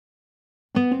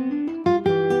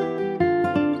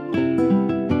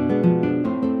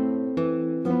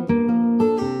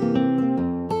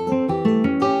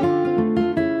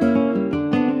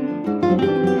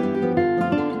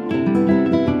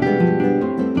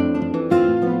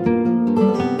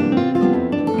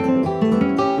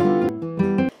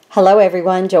Hello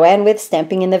everyone, Joanne with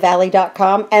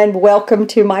StampingInTheValley.com, and welcome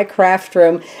to my craft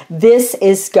room. This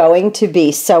is going to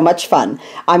be so much fun.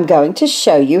 I'm going to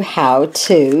show you how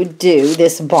to do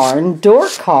this barn door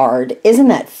card. Isn't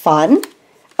that fun?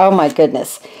 Oh my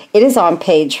goodness. It is on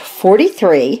page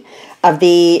 43 of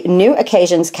the New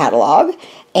Occasions catalog,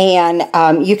 and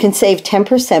you can save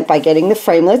 10% by getting the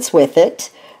framelits with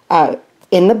it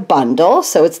in the bundle.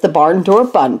 So it's the barn door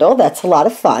bundle. That's a lot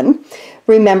of fun.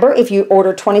 Remember, if you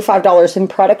order $25 in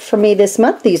product from me this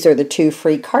month, these are the 2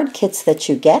 free card kits that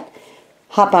you get.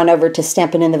 Hop on over to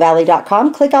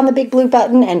StampinInTheValley.com, click on the big blue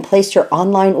button, and place your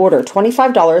online order.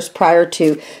 $25 prior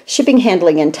to shipping,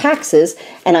 handling, and taxes,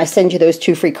 and I send you those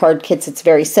 2 free card kits. It's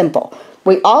very simple.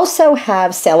 We also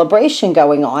have Celebration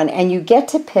going on, and you get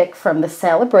to pick from the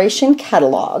Celebration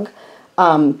catalog.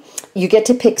 You get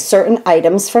to pick certain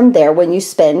items from there when you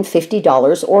spend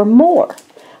 $50 or more.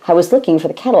 I was looking for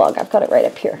the catalog. I've got it right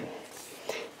up here.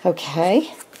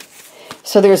 Okay.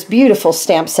 So there's beautiful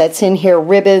stamp sets in here.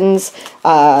 Ribbons,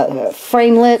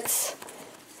 framelits,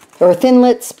 or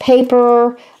thinlits,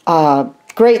 paper,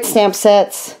 great stamp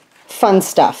sets, fun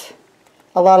stuff.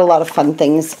 A lot of fun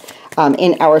things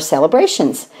in our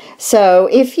celebrations. So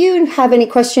if you have any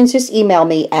questions, just email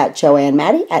me at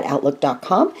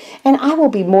joannematty@outlook.com, and I will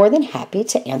be more than happy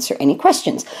to answer any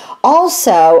questions.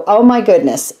 Also, oh my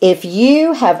goodness, if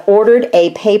you have ordered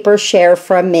a paper share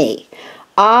from me,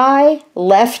 I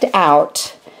left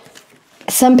out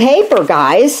some paper,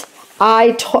 guys.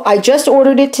 I just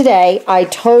ordered it today. I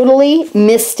totally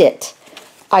missed it.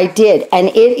 I did, and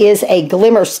it is a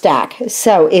glimmer stack.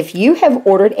 So if you have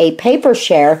ordered a paper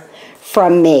share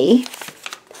from me,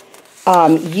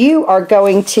 you are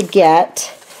going to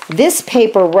get this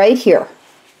paper right here.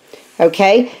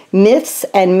 Okay, Myths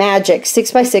and Magic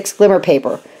 6x6 glimmer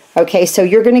paper. Okay, so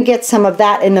you're going to get some of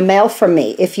that in the mail from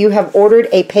me if you have ordered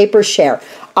a paper share.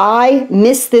 I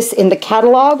missed this in the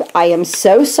catalog. I am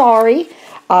so sorry.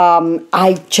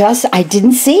 I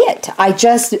didn't see it. I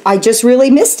just really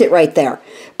missed it right there.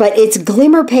 But it's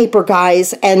glimmer paper,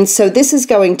 guys, and so this is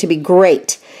going to be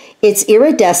great. It's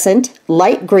iridescent,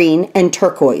 light green, and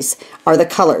turquoise are the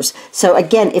colors. So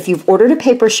again, if you've ordered a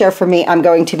paper share from me, I'm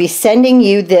going to be sending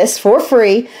you this for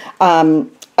free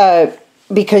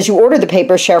because you ordered the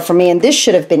paper share from me, and this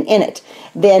should have been in it.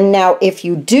 Then now, if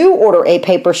you do order a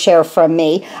paper share from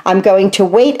me, I'm going to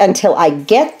wait until I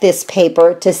get this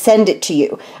paper to send it to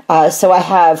you. So I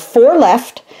have 4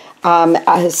 left.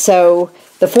 So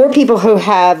the 4 people who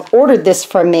have ordered this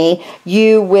from me,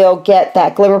 you will get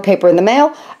that glimmer paper in the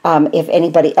mail. If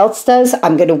anybody else does,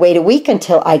 I'm going to wait a week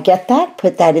until I get that,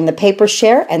 put that in the paper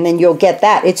share, and then you'll get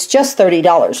that. It's just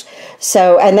 $30.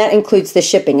 So, and that includes the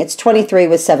shipping. It's $23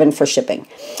 with $7 for shipping.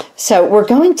 So we're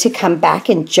going to come back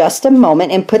in just a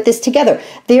moment and put this together.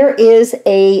 There is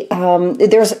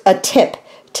there's a tip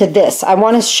to this. I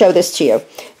want to show this to you.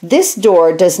 This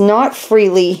door does not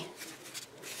freely,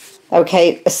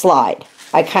 okay, slide.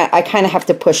 I kind of have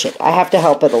to push it. I have to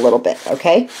help it a little bit,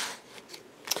 okay?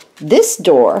 This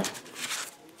door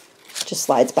just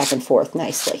slides back and forth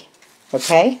nicely,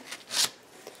 okay?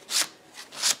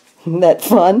 Isn't that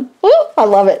fun? Ooh, I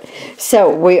love it.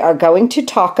 So we are going to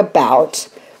talk about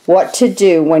what to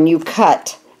do when you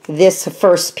cut this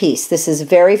first piece. This is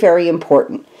very, very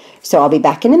important. So I'll be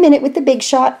back in a minute with the big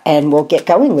shot, and we'll get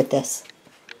going with this.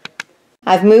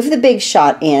 I've moved the big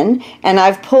shot in, and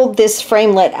I've pulled this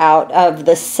framelit out of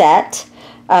the set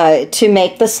to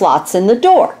make the slots in the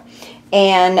door.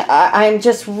 And I'm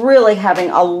just really having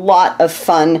a lot of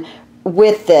fun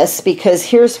with this because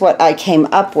here's what I came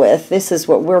up with. This is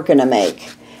what we're going to make.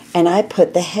 And I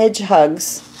put the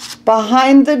hedgehogs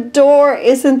behind the door.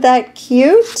 Isn't that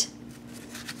cute?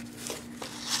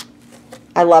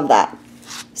 I love that.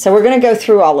 So we're going to go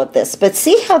through all of this. But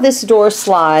see how this door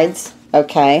slides?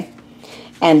 Okay.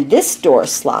 And this door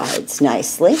slides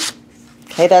nicely.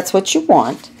 Okay, that's what you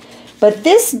want. But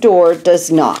this door does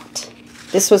not.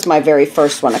 This was my very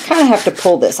first one. I kind of have to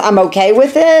pull this. I'm okay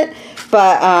with it,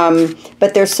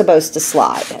 but they're supposed to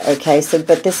slide. Okay, so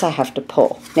but this I have to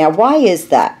pull. Now, why is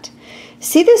that?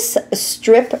 See this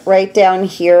strip right down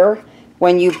here?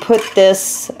 When you put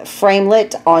this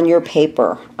framelit on your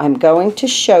paper, I'm going to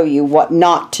show you what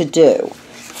not to do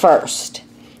first.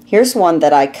 Here's one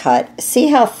that I cut. See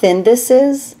how thin this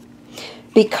is?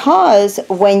 Because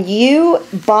when you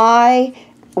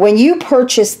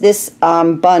purchase this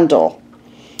bundle,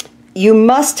 you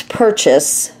must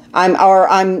purchase,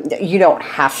 you don't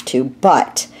have to,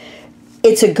 but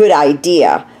it's a good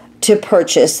idea to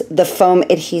purchase the foam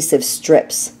adhesive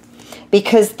strips,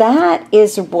 because that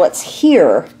is what's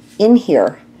in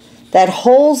here that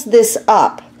holds this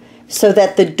up so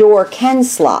that the door can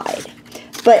slide.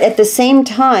 but at the same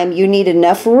time, you need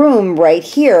enough room right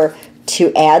here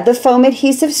to add the foam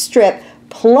adhesive strip,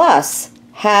 plus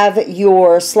have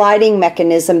your sliding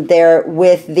mechanism there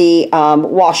with the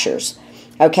washers,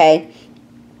 okay?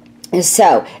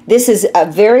 So this is a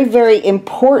very, very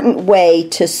important way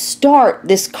to start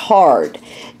this card.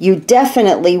 You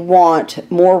definitely want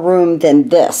more room than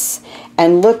this.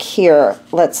 And look here,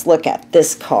 let's look at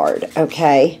this card,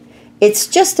 okay? It's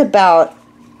just about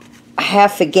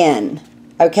half again,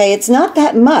 okay? It's not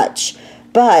that much,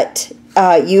 but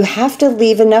you have to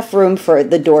leave enough room for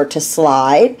the door to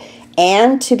slide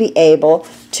and to be able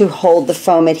to hold the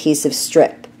foam adhesive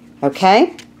strip,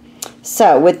 okay?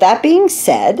 So with that being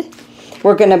said,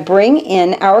 we're going to bring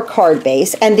in our card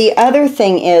base. And the other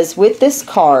thing is, with this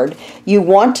card, you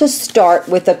want to start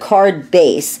with a card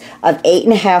base of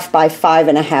 8.5 by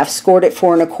 5.5, scored at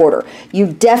 4 1/4. You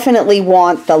definitely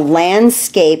want the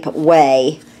landscape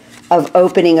way of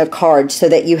opening a card so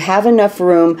that you have enough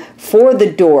room for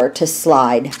the door to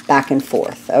slide back and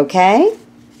forth, okay?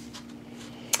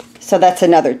 So that's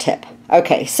another tip.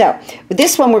 Okay, so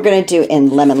this one we're going to do in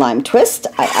Lemon Lime Twist.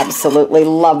 I absolutely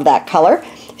love that color.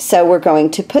 So we're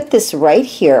going to put this right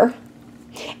here,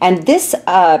 and this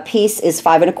piece is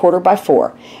 5 1/4 by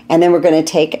 4, and then we're going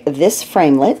to take this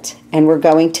framelit and we're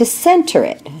going to center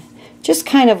it. Just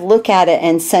kind of look at it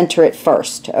and center it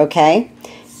first, okay?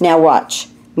 Now watch,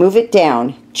 move it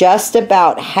down just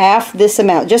about half this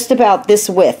amount, just about this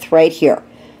width right here.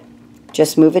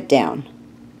 Just move it down,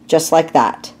 just like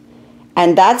that.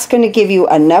 And that's going to give you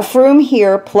enough room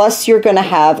here, plus you're going to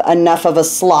have enough of a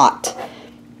slot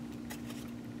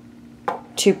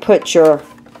to put your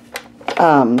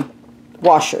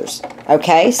washers,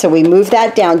 okay? So we move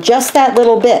that down just that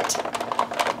little bit,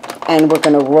 and we're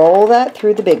going to roll that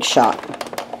through the Big Shot.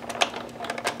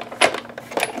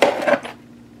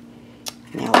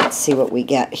 Now let's see what we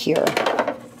get here.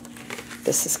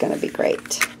 This is going to be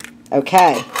great.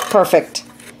 Okay, perfect,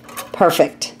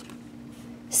 perfect.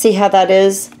 See how that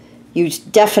is? You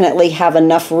definitely have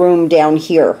enough room down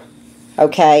here,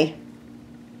 okay?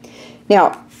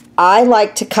 Now, I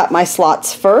like to cut my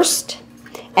slots first,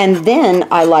 and then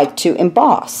I like to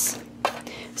emboss.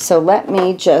 So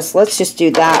let's just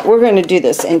do that. We're going to do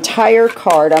this entire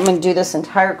card. I'm going to do this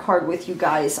entire card with you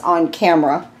guys on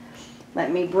camera.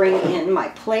 Let me bring in my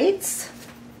plates.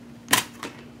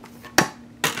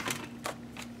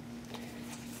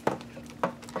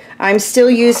 I'm still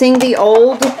using the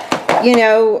old, you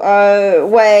know,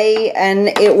 way, and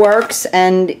it works,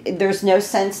 and there's no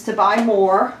sense to buy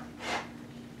more.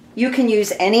 You can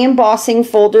use any embossing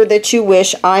folder that you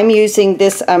wish. I'm using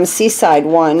this Seaside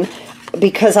one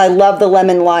because I love the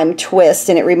Lemon Lime Twist,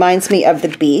 and it reminds me of the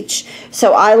beach.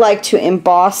 So I like to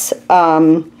emboss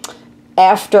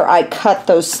after I cut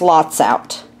those slots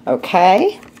out,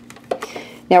 okay?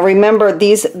 Now remember,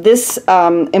 this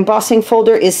embossing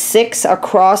folder is 6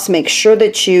 across. Make sure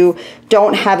that you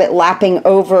don't have it lapping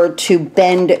over to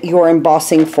bend your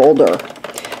embossing folder.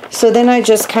 So then I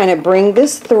just kind of bring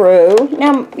this through.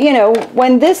 Now, you know,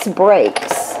 when this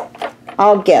breaks,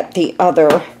 I'll get the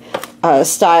other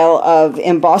style of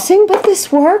embossing, but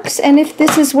this works. And if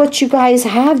this is what you guys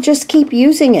have, just keep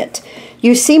using it.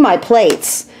 You see my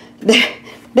plates.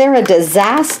 They're a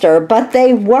disaster, but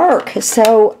they work.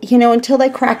 So, you know, until they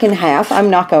crack in half, I'm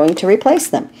not going to replace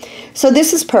them. So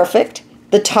this is perfect.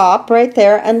 The top right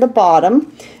there and the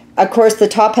bottom. Of course, the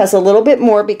top has a little bit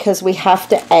more because we have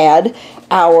to add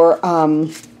our,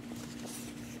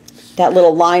 that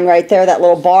little line right there, that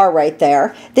little bar right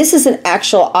there. This is an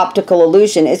actual optical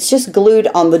illusion. It's just glued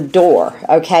on the door,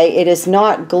 okay? It is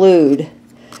not glued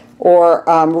or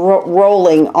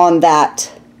rolling on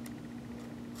that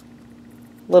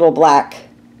little black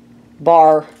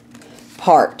bar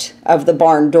part of the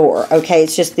barn door, okay?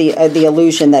 It's just the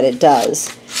illusion that it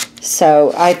does.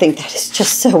 So I think that is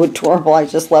just so adorable. I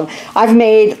just love. I've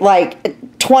made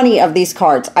like 20 of these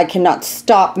cards. I cannot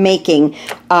stop making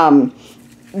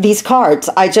these cards.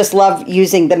 I just love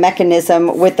using the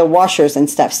mechanism with the washers and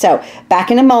stuff. So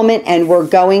back in a moment, and we're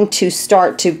going to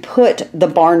start to put the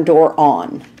barn door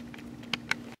on.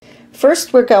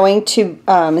 First, we're going to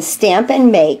stamp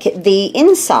and make the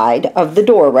inside of the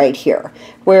door right here,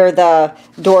 where the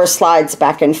door slides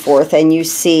back and forth, and you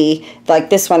see, like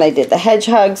this one I did the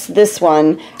hedgehogs, this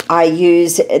one I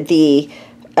use the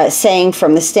saying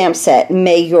from the stamp set,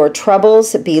 may your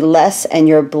troubles be less and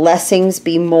your blessings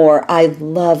be more. I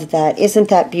love that. Isn't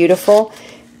that beautiful?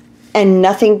 And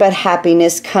nothing but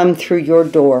happiness come through your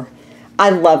door. I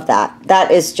love that.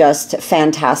 That is just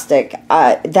fantastic.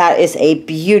 That is a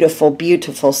beautiful,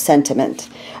 beautiful sentiment.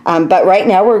 But right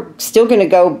now we're still going to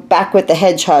go back with the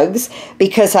hedgehogs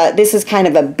because this is kind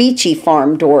of a beachy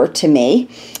farm door to me.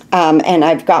 And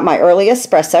I've got my early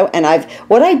espresso, and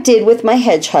what I did with my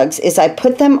hedgehogs is I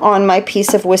put them on my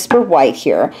piece of Whisper White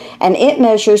here, and it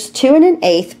measures 2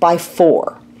 1/8 by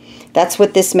 4. That's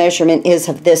what this measurement is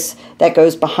of this that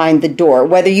goes behind the door.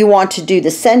 Whether you want to do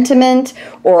the sentiment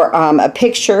or a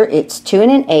picture, it's 2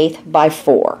 1/8 by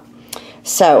 4.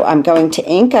 So I'm going to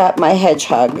ink up my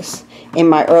hedgehogs in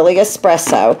my early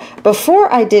espresso.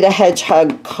 Before I did a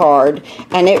hedgehog card,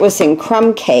 and it was in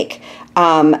crumb cake.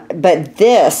 But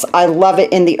this, I love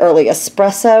it in the early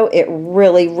espresso. It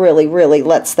really, really, really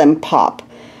lets them pop.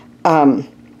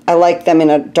 I like them in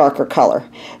a darker color.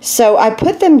 So I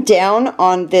put them down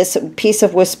on this piece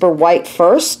of Whisper White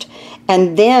first,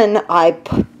 and then I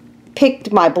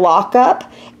picked my block up,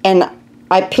 and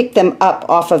I picked them up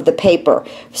off of the paper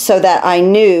so that I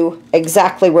knew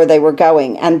exactly where they were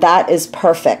going, and that is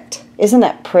perfect. Isn't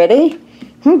that pretty?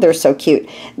 They're so cute.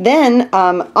 Then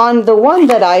on the one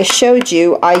that I showed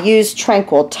you, I used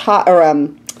Tranquil Tide, or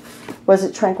was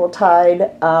it Tranquil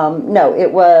Tide? No,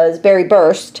 it was Berry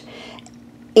Burst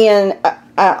in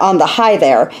on the high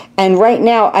there. And right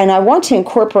now, and I want to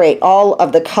incorporate all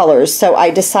of the colors, so I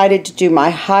decided to do my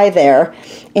high there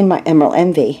in my Emerald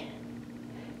Envy,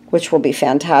 which will be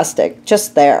fantastic.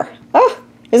 Just there. Oh,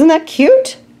 isn't that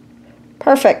cute?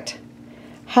 Perfect.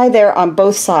 Hi there on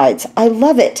both sides. I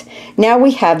love it. Now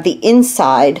we have the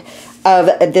inside of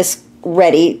this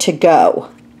ready to go.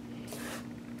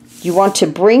 You want to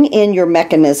bring in your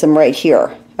mechanism right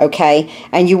here, okay?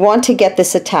 And you want to get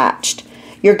this attached.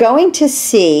 You're going to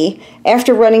see,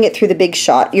 after running it through the Big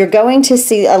Shot, you're going to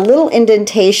see a little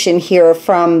indentation here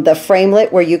from the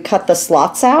framelit where you cut the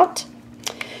slots out.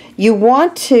 You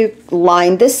want to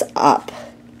line this up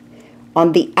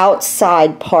on the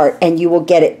outside part, and you will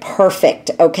get it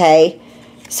perfect, okay?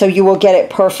 So you will get it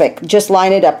perfect. Just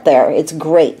line it up there. It's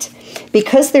great.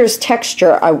 Because there's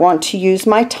texture, I want to use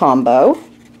my Tombow,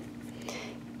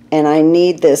 and I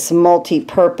need this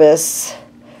multi-purpose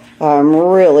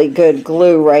really good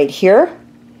glue right here.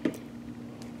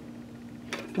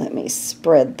 Let me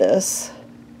spread this.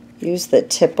 Use the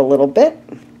tip a little bit.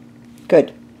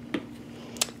 Good.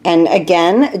 And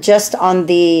again, just on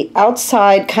the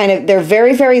outside, kind of, they're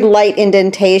very, very light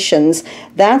indentations.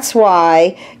 That's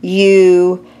why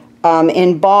you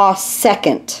emboss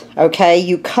second, okay?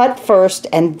 You cut first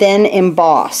and then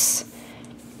emboss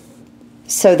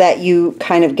so that you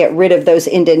kind of get rid of those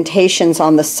indentations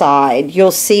on the side.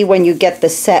 You'll see when you get the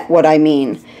set what I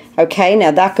mean. Okay,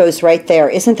 now that goes right there.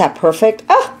 Isn't that perfect?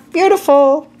 Ah,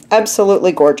 beautiful.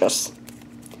 Absolutely gorgeous.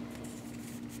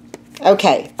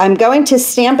 Okay, I'm going to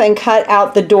stamp and cut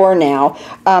out the door now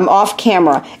off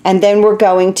camera, and then we're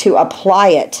going to apply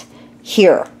it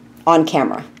here on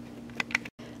camera.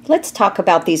 Let's talk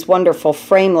about these wonderful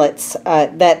framelits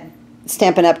that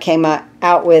Stampin' Up! Came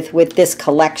out with this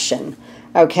collection.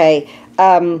 Okay,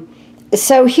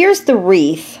 so here's the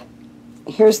wreath.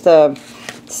 Here's the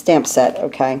stamp set,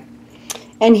 okay?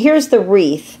 And here's the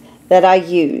wreath that I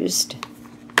used.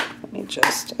 Let me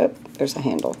just, oh, there's a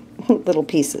handle. Little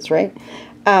pieces, right?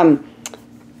 And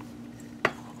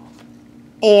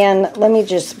let me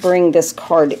just bring this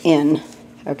card in,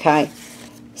 okay?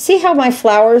 See how my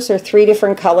flowers are 3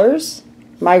 different colors?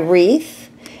 My wreath.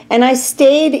 And I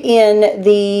stayed in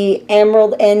the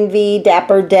Emerald Envy,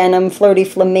 Dapper Denim, Flirty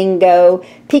Flamingo,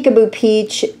 Peekaboo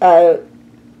Peach,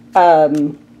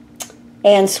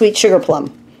 and Sweet Sugar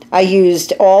Plum. I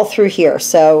used all through here.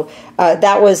 So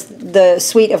that was the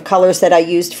suite of colors that I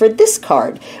used for this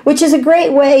card, which is a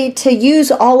great way to use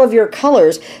all of your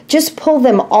colors. Just pull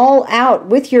them all out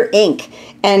with your ink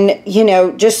and, you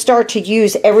know, just start to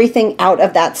use everything out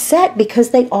of that set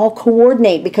because they all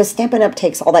coordinate, because Stampin' Up!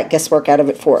 Takes all that guesswork out of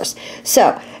it for us.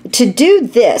 So to do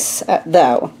this,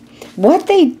 though, what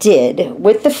they did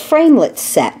with the framelit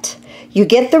set, you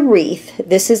get the wreath.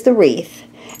 This is the wreath.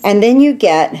 And then you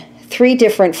get 3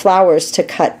 different flowers to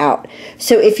cut out.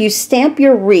 So if you stamp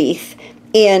your wreath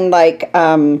in like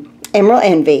Emerald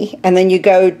Envy, and then you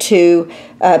go to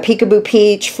Peekaboo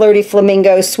Peach, Flirty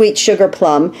Flamingo, Sweet Sugar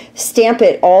Plum, stamp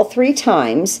it all 3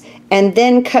 times, and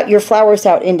then cut your flowers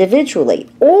out individually.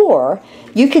 Or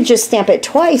you could just stamp it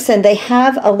twice, and they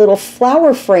have a little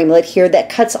flower framelit here that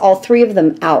cuts all 3 of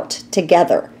them out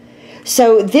together.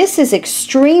 So this is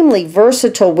extremely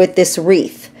versatile with this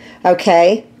wreath,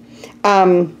 okay?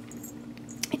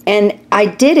 And I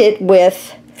did it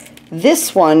with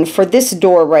this one for this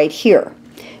door right here.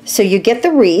 So you get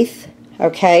the wreath,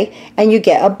 okay, and you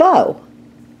get a bow.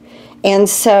 And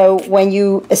so when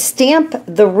you stamp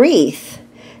the wreath,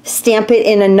 stamp it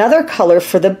in another color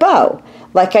for the bow,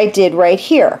 like I did right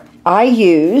here. I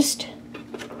used,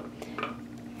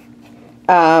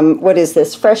 what is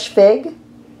this, fresh fig?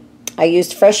 I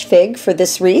used fresh fig for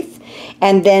this wreath,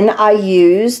 and then I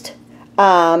used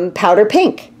powder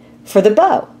pink for the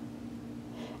bow.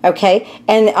 Okay,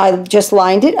 and I just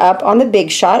lined it up on the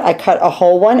Big Shot. I cut a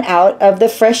whole one out of the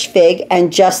fresh fig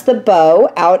and just the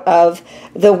bow out of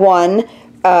the one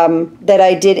that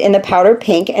I did in the powder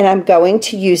pink, and I'm going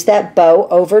to use that bow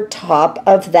over top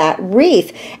of that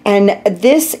wreath. And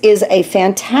this is a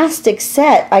fantastic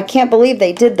set. I can't believe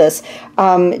they did this.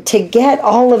 To get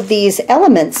all of these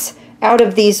elements out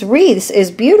of these wreaths is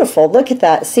beautiful. Look at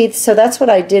that. See, so that's what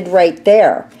I did right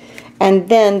there. And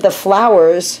then the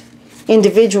flowers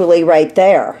individually right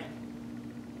there.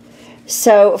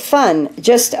 So fun,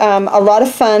 just a lot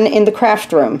of fun in the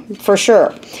craft room for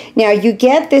sure. Now you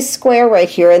get this square right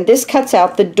here, and this cuts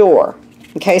out the door.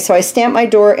 Okay, so I stamped my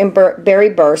door in Berry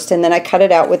Burst, and then I cut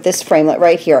it out with this framelit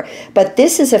right here. But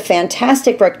this is a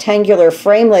fantastic rectangular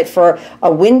framelit for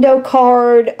a window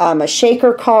card, a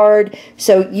shaker card.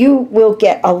 So you will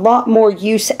get a lot more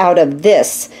use out of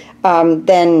this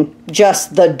than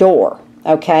just the door.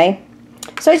 Okay.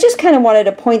 So I just kind of wanted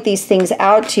to point these things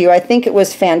out to you. I think it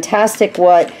was fantastic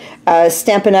what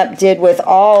Stampin' Up! Did with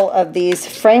all of these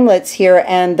framelits here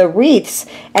and the wreaths,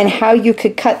 and how you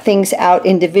could cut things out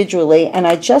individually. And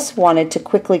I just wanted to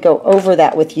quickly go over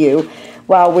that with you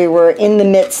while we were in the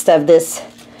midst of this.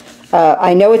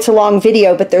 I know it's a long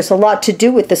video, but there's a lot to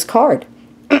do with this card.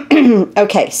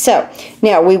 Okay, so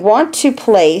now we want to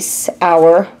place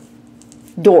our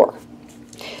door.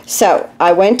 So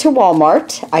I went to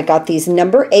Walmart. I got these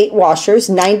number 8 washers,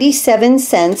 97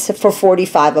 cents for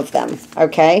 45 of them.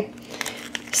 Okay.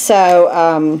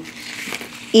 So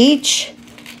each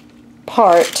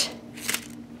part,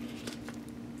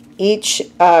 each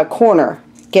corner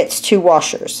gets 2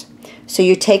 washers. So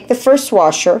you take the first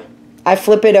washer. I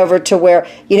flip it over to where,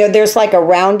 you know, there's like a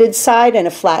rounded side and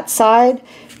a flat side.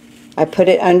 I put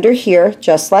it under here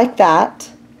just like that.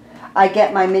 I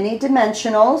get my mini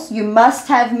dimensionals. You must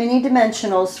have mini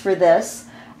dimensionals for this.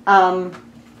 And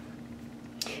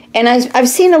I've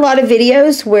seen a lot of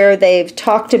videos where they've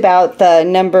talked about the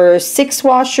number 6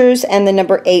 washers and the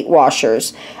number 8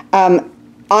 washers.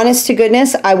 Honest to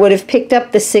goodness, I would have picked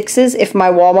up the 6s if my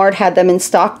Walmart had them in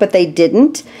stock, but they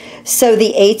didn't. So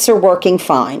the 8s are working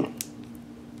fine.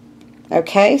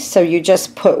 Okay, so you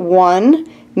just put 1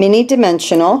 mini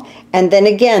dimensional, and then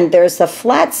again there's the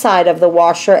flat side of the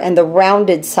washer and the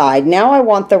rounded side. Now I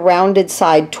want the rounded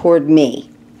side toward me,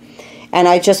 and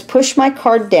I just push my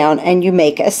card down, and you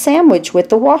make a sandwich with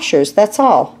the washers. That's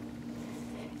all.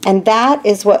 And that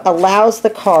is what allows the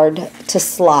card to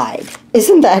slide.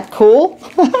 Isn't that cool?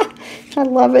 I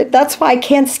love it. That's why I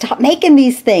can't stop making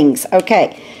these things.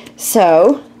 Okay,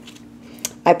 so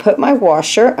I put my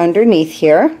washer underneath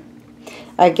here.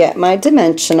 I get my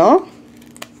dimensional.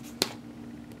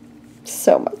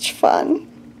 So much fun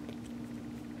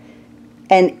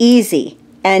and easy,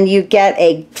 and you get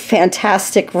a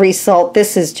fantastic result.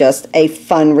 This is just a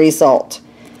fun result.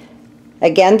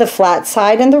 Again, the flat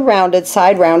side and the rounded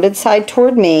side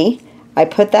toward me. I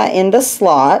put that in the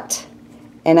slot,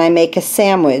 and I make a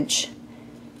sandwich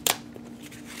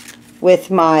with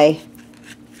my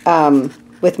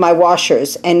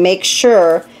washers, and make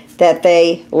sure that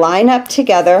they line up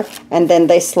together and then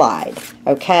they slide.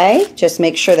 Okay, just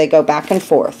make sure they go back and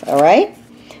forth. All right,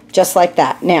 just like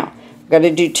that. Now we're going to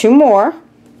do 2 more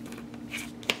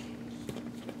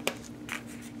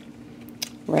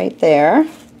right there.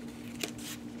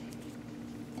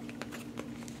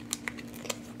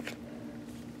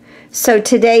 So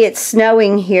today it's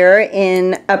snowing here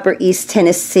in Upper East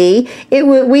Tennessee.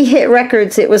 We hit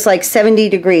records. It was like 70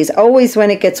 degrees. Always when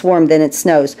it gets warm, then it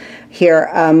snows here.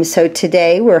 So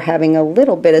today we're having a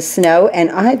little bit of snow,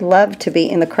 and I'd love to be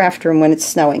in the craft room when it's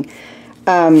snowing.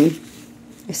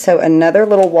 So another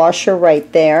little washer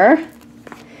right there,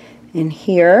 and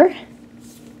here.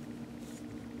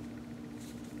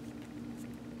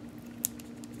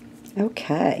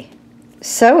 Okay,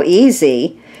 so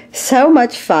easy. So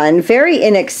much fun, very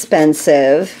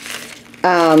inexpensive.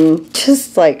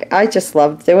 Just like, I just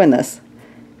love doing this.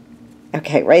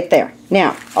 Okay, right there.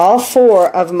 Now, all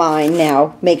 4 of mine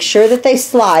now, make sure that they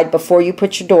slide before you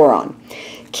put your door on.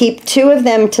 Keep 2 of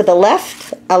them to the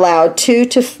left, allow 2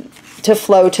 to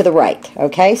flow to the right.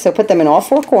 Okay, so put them in all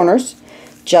 4 corners,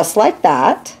 just like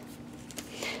that.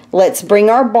 Let's bring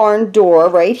our barn door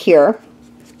right here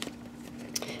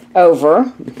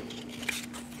over.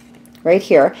 right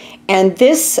here. And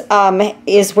this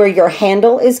is where your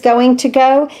handle is going to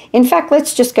go. In fact,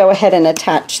 let's just go ahead and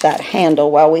attach that handle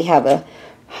while we have a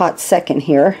hot second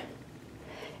here.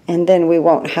 And then we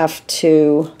won't have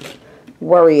to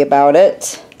worry about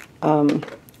it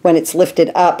when it's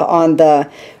lifted up on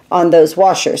those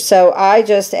washers. So I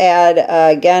just add,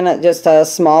 again, just a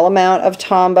small amount of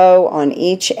Tombow on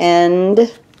each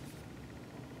end,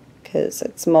 because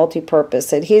it's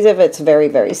multi-purpose adhesive. It's very,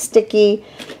 very sticky.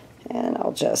 And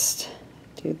I'll just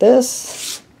do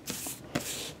this.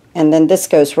 And then this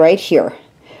goes right here.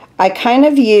 I kind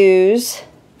of use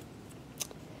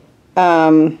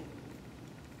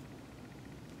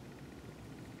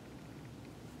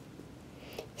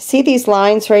see these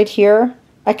lines right here?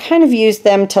 I kind of use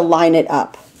them to line it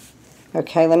up.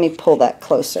 Okay, let me pull that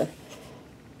closer.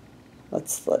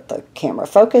 Let's let the camera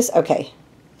focus. Okay,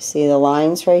 see the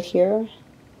lines right here?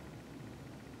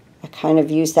 I kind of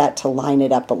use that to line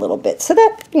it up a little bit. So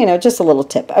that, you know, just a little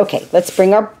tip. Okay, let's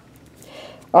bring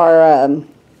our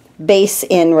base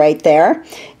in right there.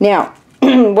 Now,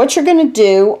 what you're going to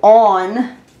do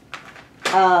on,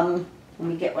 let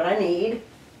me get what I need.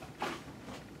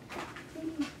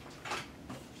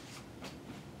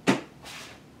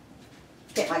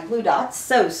 Get my glue dots.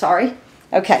 So sorry.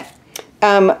 Okay.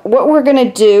 What we're going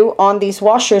to do on these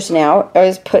washers now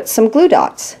is put some glue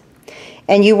dots.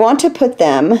 And you want to put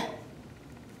them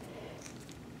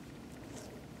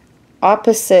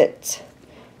opposite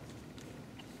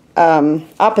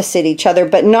each other,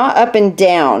 but not up and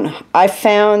down. I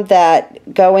found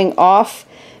that going off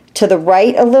to the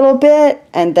right a little bit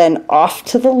and then off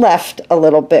to the left a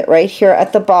little bit right here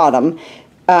at the bottom,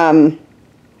 that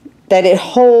it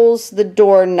holds the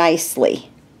door nicely.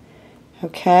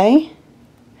 Okay?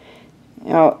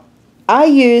 Now, I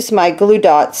use my glue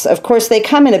dots. Of course, they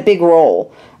come in a big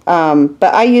roll,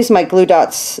 but I use my glue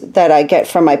dots that I get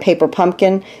from my paper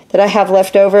pumpkin that I have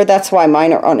left over. That's why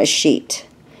mine are on a sheet.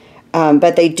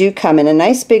 But they do come in a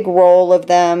nice big roll of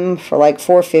them for like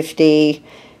 $4.50.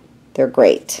 They're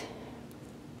great.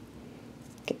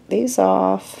 Get these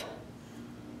off.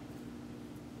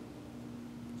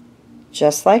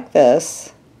 Just like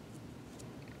this.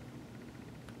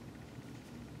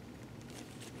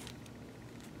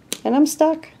 And I'm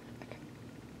stuck.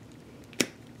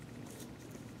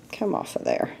 Come off of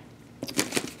there.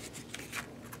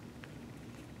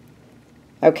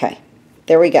 Okay,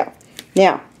 there we go.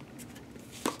 Now,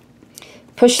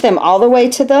 push them all the way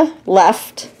to the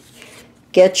left.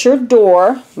 Get your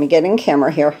door. Let me get in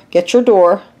camera here. Get your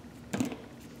door.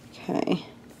 Okay.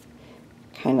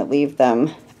 Kind of leave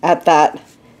them at that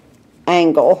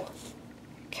angle.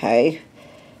 Okay.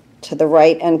 To the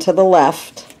right and to the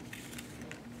left.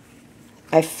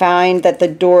 I find that the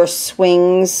door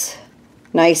swings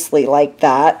nicely like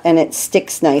that, and it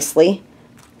sticks nicely.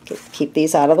 Keep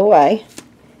these out of the way.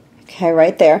 Okay,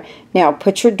 right there. Now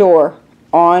put your door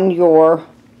on your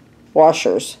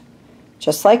washers,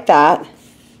 just like that,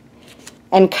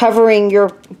 and covering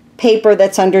your paper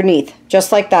that's underneath,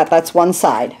 just like that. That's one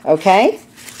side, okay?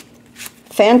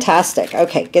 Fantastic.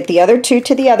 Okay, get the other two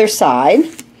to the other side,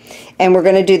 and we're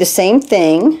going to do the same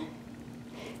thing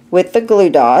with the glue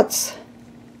dots.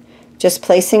 Just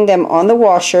placing them on the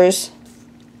washers,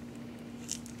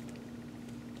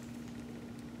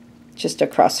 just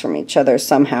across from each other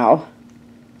somehow,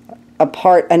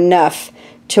 apart enough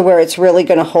to where it's really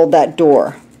going to hold that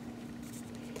door.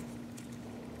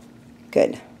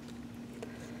 Good.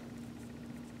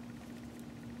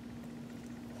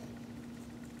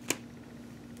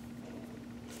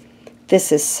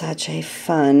 This is such a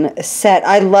fun set.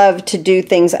 I love to do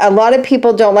things. A lot of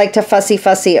people don't like to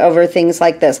fussy over things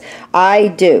like this. I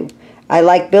do. I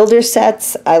like builder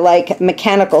sets. I like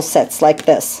mechanical sets like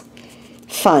this.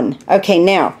 Fun. Okay,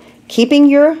 now, keeping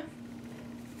your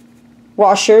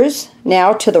washers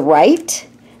now to the right,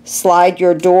 slide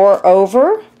your door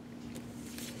over.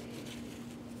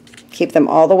 Keep them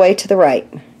all the way to the right,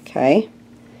 okay?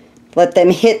 Let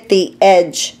them hit the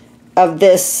edge of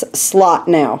this slot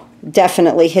now.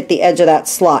 Definitely hit the edge of that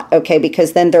slot, okay,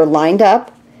 because then they're lined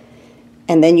up,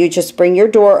 and then you just bring your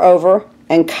door over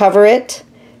and cover it,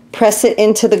 press it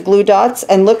into the glue dots,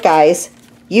 and look guys,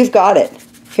 you've got it.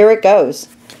 Here it goes.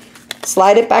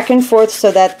 Slide it back and forth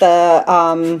so that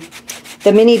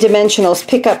the mini dimensionals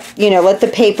pick up, you know, let the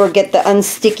paper get the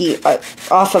unsticky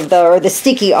off of the, or the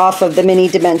sticky off of the mini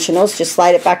dimensionals. Just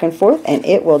slide it back and forth and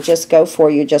it will just go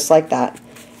for you just like that.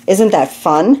 Isn't that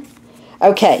fun?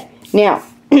 Okay, now,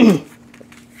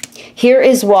 here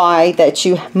is why that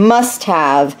you must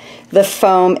have the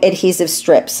foam adhesive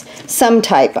strips, some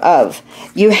type of.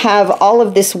 You have all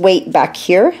of this weight back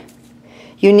here.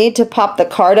 You need to pop the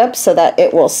card up so that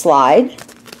it will slide.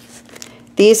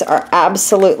 These are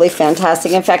absolutely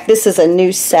fantastic. In fact, this is a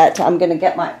new set. I'm going to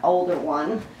get my older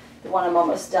one, the one I'm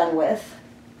almost done with.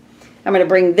 I'm going to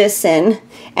bring this in,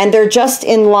 and they're just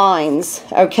in lines,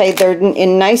 okay? They're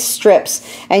in nice strips,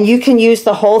 and you can use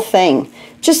the whole thing,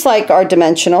 just like our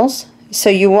dimensionals. So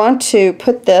you want to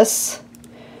put this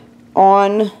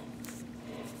on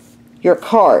your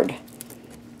card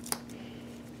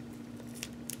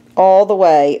all the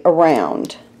way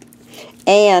around.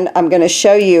 And I'm going to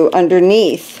show you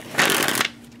underneath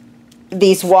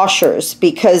these washers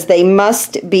because they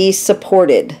must be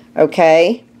supported,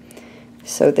 okay?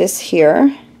 So this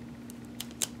here,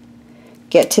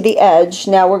 get to the edge.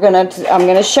 Now I'm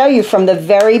going to show you from the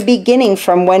very beginning,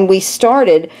 from when we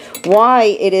started, why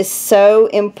it is so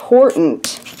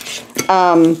important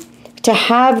to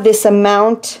have this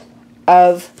amount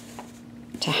of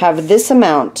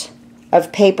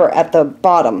paper at the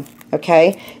bottom,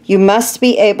 okay? You must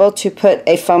be able to put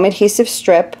a foam adhesive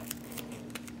strip,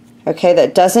 okay,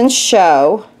 that doesn't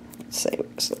show. Let's see,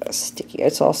 it's sticky.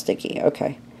 It's all sticky,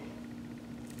 okay.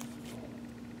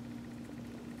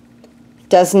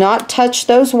 Does not touch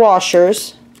those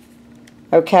washers,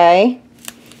 okay?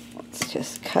 Let's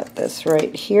just cut this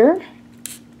right here.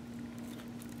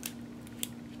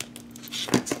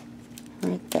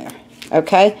 Right there,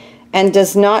 okay? And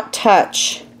does not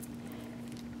touch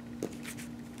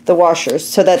the washers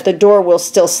so that the door will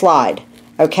still slide,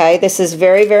 okay? This is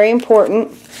very, very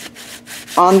important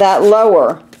on that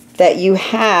lower, that you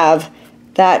have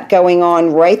that going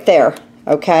on right there,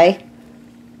 okay?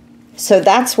 So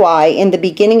that's why in the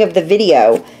beginning of the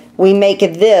video we make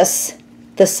this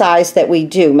the size that we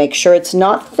do. Make sure it's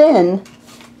not thin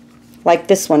like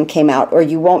this one came out, or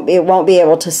it won't be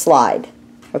able to slide,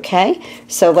 okay?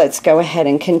 So let's go ahead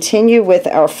and continue with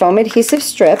our foam adhesive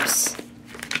strips.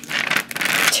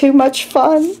 Too much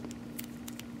fun.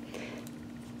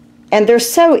 And they're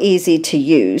so easy to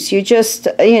use. You just,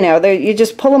 you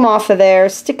just pull them off of there,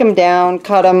 stick them down,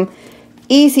 cut them.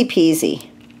 Easy peasy.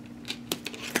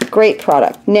 Great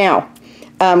product. Now,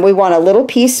 we want a little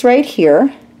piece right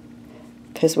here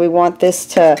because we want this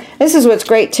to, this is what's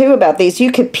great too about these.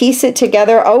 You could piece it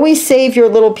together. Always save your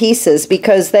little pieces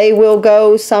because they will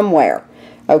go somewhere,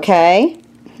 okay?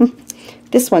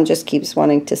 This one just keeps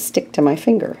wanting to stick to my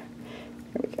finger.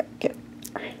 There we go. Get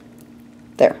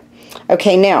there.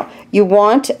 Okay, now you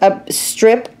want a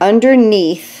strip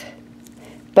underneath,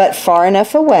 but far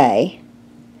enough away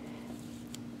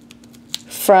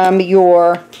from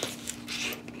your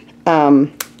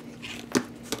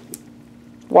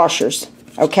washers,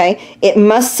 okay? It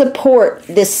must support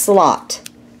this slot.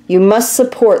 You must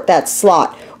support that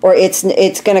slot, or it's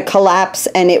going to collapse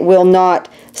and it will not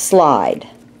slide.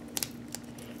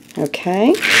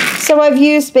 Okay, so I've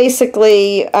used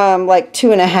basically like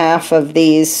 2.5 of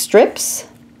these strips.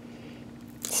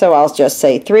 So I'll just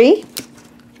say 3,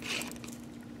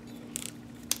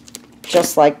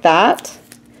 just like that.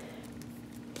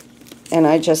 And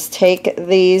I just take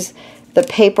the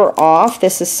paper off.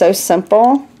 This is so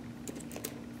simple.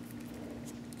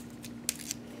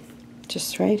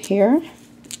 Just right here.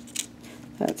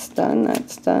 That's done,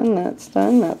 that's done, that's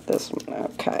done, not this one.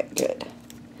 Okay, good.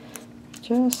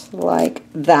 Just like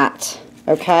that,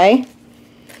 okay?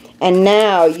 And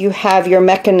now you have your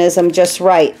mechanism just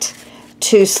right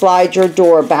to slide your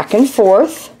door back and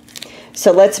forth.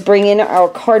 So let's bring in our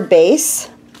card base.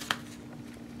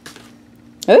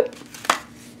 Oop,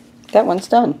 that one's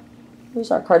done.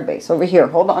 Where's our card base? Over here,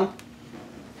 hold on.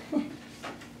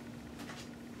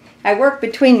 I work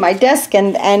between my desk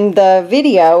and the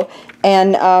video,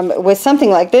 and with something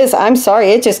like this, I'm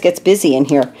sorry, it just gets busy in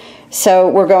here. So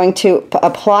we're going to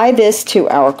apply this to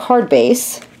our card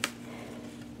base,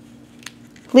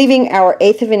 leaving our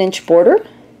 1/8 of an inch border.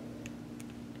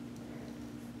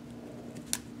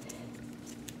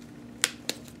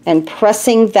 And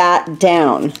pressing that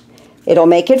down. It'll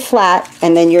make it flat,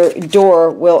 and then your door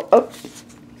will, oh,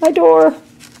 my door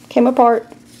came apart.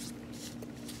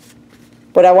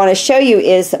 What I want to show you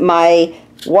is my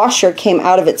washer came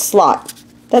out of its slot.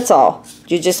 That's all.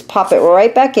 You just pop it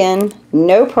right back in,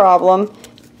 no problem.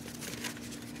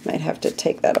 Might have to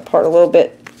take that apart a little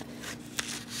bit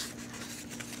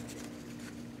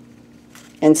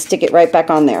and stick it right back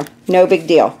on there. No big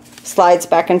deal. Slides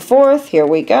back and forth. Here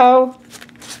we go.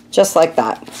 Just like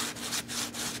that.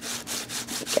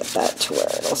 Get that to where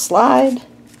it'll slide.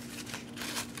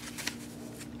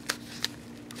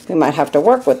 We might have to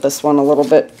work with this one a little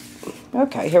bit.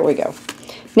 Okay, here we go.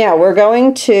 Now we're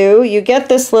going to, you get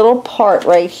this little part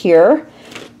right here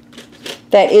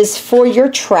that is for your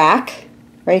track,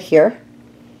 right here.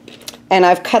 And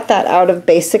I've cut that out of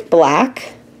basic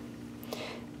black.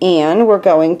 And we're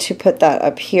going to put that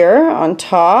up here on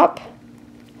top.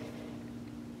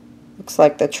 Looks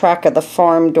like the track of the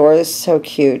farm door is so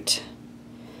cute.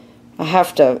 I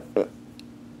have to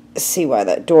see why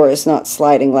that door is not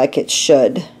sliding like it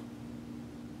should.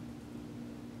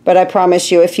 But I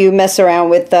promise you, if you mess around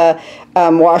with the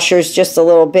washers just a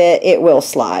little bit, it will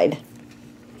slide.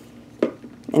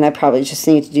 And I probably just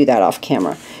need to do that off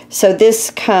camera. So this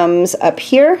comes up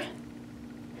here,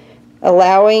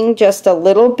 allowing just a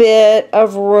little bit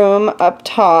of room up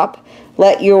top.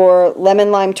 Let your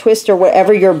lemon lime twist or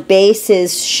whatever your base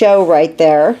is show right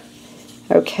there.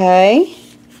 Okay.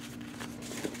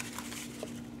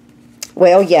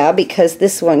 Well, yeah, because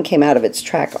this one came out of its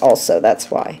track also,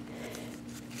 that's why.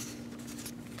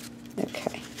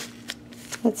 Okay.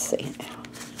 Let's see now.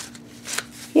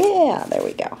 Yeah, there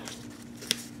we go.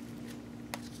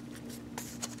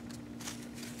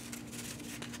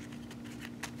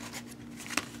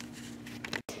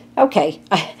 Okay,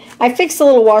 I fixed the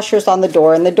little washers on the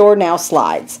door, and the door now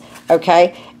slides,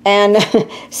 okay? And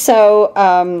so,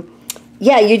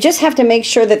 yeah, you just have to make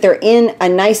sure that they're in a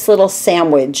nice little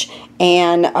sandwich,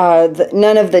 and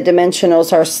none of the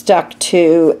dimensionals are stuck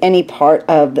to any part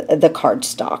of the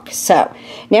cardstock. So,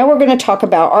 now we're going to talk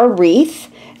about our wreath.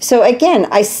 So again,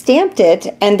 I stamped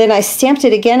it, and then I stamped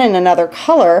it again in another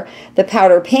color, the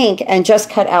powder pink, and just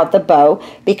cut out the bow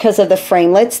because of the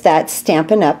framelits that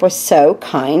Stampin' Up! Was so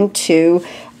kind to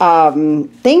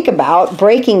think about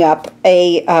breaking up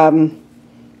a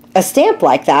stamp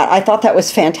like that. I thought that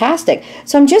was fantastic.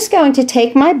 So I'm just going to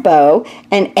take my bow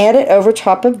and add it over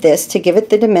top of this to give it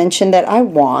the dimension that I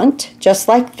want, just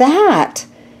like that.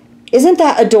 Isn't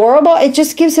that adorable? It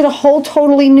just gives it a whole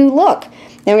totally new look.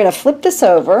 Now we're going to flip this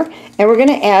over, and we're going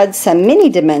to add some mini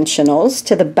dimensionals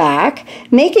to the back,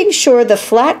 making sure the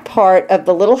flat part of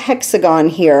the little hexagon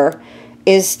here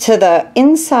is to the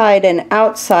inside and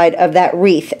outside of that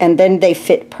wreath, and then they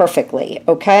fit perfectly,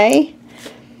 okay?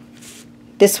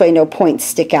 This way no points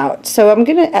stick out. So I'm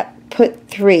going to put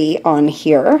 3 on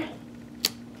here,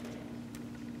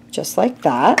 just like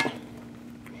that.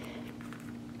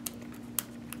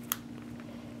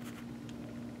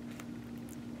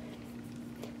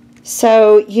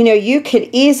 So, you know, you could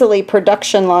easily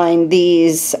production line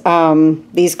these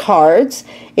cards.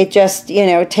 It just, you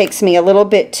know, takes me a little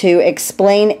bit to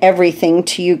explain everything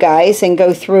to you guys and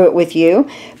go through it with you.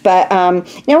 But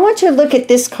now I want you to look at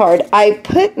this card. I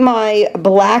put my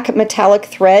black metallic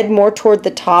thread more toward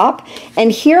the top,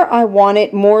 and here I want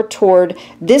it more toward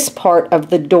this part of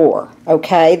the door,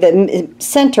 okay, the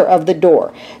center of the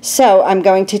door. So I'm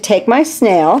going to take my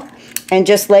snail and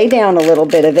just lay down a little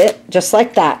bit of it, just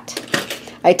like that.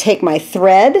 I take my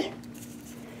thread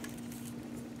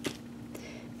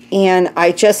and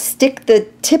I just stick the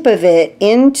tip of it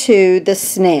into the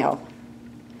snail,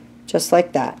 just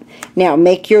like that. Now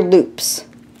make your loops.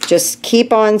 Just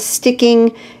keep on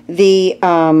sticking the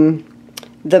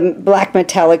black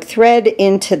metallic thread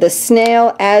into the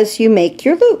snail as you make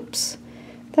your loops.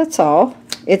 That's all.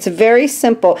 It's very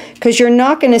simple because you're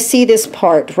not going to see this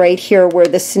part right here where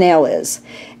the snail is.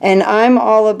 And I'm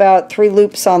all about 3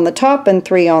 loops on the top and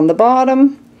 3 on the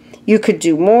bottom. You could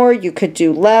do more, you could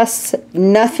do less,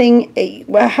 nothing,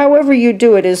 however you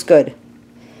do it is good.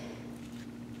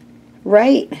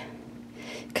 Right?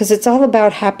 Because it's all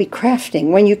about happy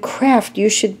crafting. When you craft, you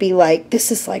should be like,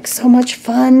 this is like so much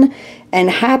fun,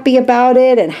 and happy about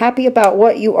it, and happy about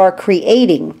what you are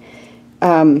creating.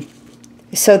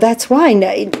 So that's why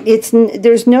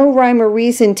there's no rhyme or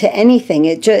reason to anything.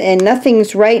 And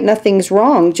nothing's right, nothing's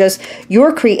wrong. Just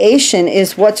your creation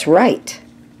is what's right.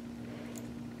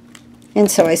 And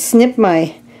so I snip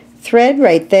my thread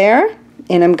right there,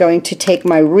 and I'm going to take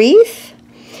my wreath,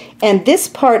 and this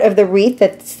part of the wreath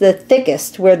that's the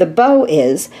thickest, where the bow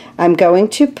is, I'm going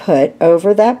to put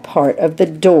over that part of the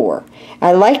door.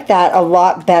 I like that a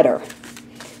lot better.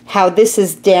 How this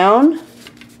is down,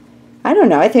 I don't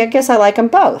know, I guess I like them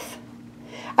both.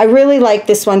 I really like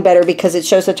this one better because it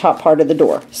shows the top part of the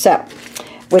door. So,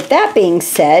 with that being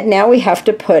said, now we have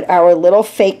to put our little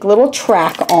fake little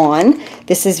track on.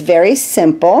 This is very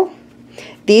simple.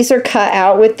 These are cut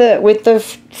out with the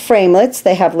framelits.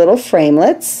 They have little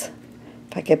framelits,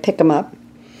 if I could pick them up.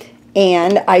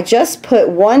 And I just put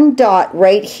 1 dot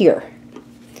right here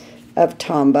of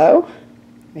Tombow.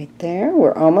 Right there.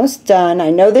 We're almost done. I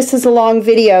know this is a long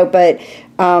video, but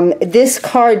this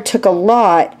card took a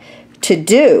lot to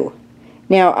do.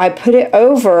 Now I put it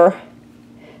over,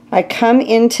 I come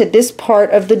into this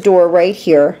part of the door right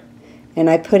here, and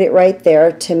I put it right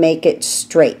there to make it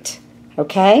straight.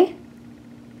 Okay?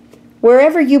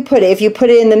 wherever you put it. If you put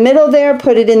it in the middle there,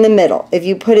 put it in the middle. If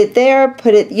you put it there,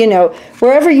 put it, you know,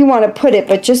 wherever you want to put it,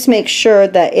 but just make sure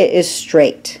that it is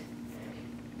straight.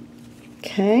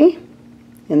 Okay,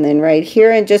 and then right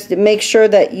here, and just make sure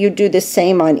that you do the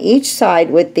same on each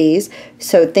side with these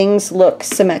so things look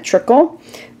symmetrical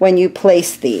when you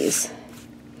place these.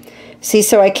 See,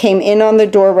 so I came in on the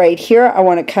door right here. I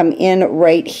want to come in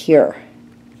right here.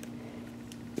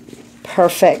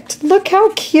 Perfect. Look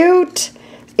how cute.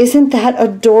 Isn't that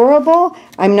adorable?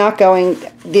 I'm not going,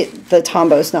 the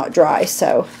Tombo's not dry,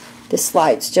 so this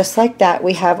slides just like that.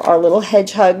 We have our little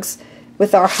hedgehogs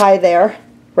with our hi there,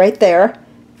 right there.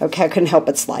 Okay, I couldn't help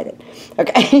but slide it.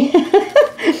 Okay.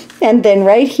 And then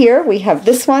right here we have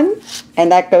this one,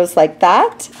 and that goes like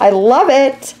that. I love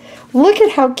it. Look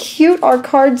at how cute our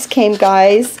cards came,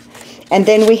 guys. And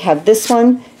then we have this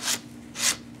one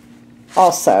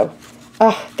also.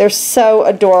 Oh, they're so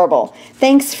adorable.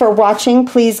 Thanks for watching.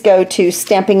 Please go to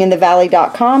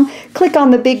stampinginthevalley.com. Click on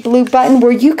the big blue button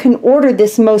where you can order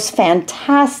this most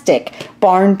fantastic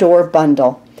barn door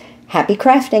bundle. Happy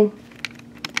crafting.